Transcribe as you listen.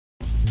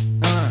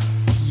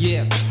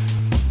Yeah.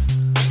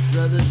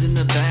 Brothers in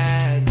the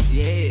bags,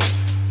 yeah.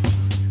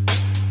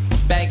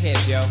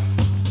 Bagheads, yo.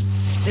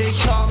 They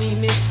call me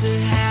Mr.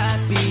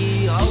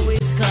 Happy,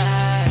 always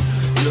glad.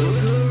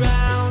 Look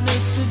around,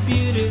 it's a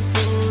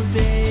beautiful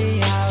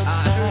day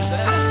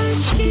outside.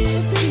 I'm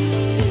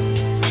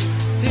skipping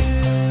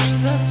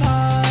through the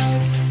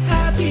park.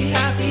 Happy,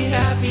 happy,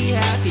 happy,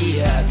 happy,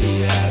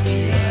 happy,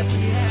 happy,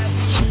 happy,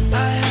 happy. I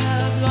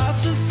have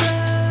lots of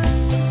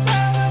friends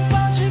and a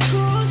bunch of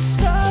cool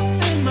stuff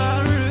in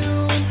my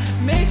room.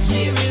 Makes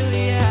me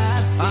really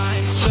happy.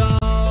 I'm so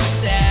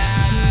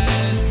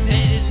sad,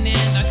 sitting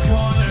in the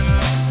corner,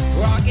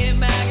 rocking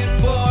back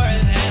and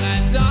forth, and I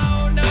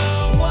don't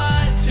know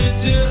what to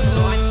do.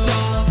 I'm so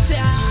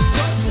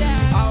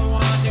sad, I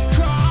want to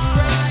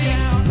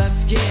cry.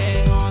 Let's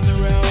get on the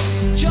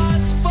road,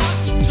 just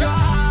fucking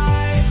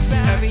drive.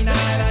 Every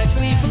night I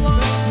sleep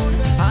alone,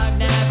 I've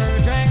never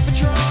drank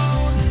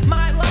Patron.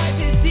 My life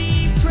is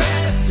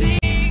depressing,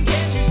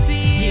 can't you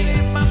see it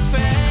in my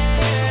face?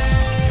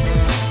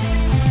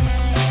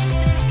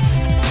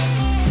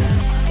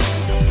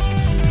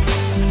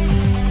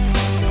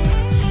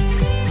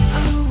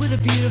 Oh, what a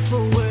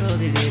beautiful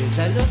world it is.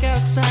 I look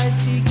outside,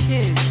 see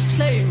kids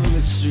playing on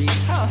the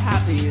streets. How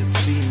happy it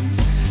seems.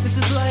 This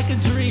is like a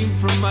dream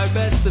from my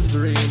best of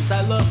dreams.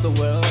 I love the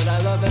world,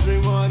 I love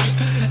everyone.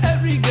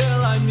 Every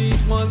girl I meet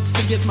wants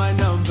to get my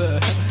number.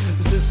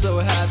 This is so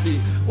happy.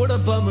 What a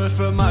bummer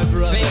for my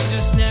brother. Things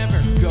just never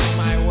go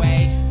my way.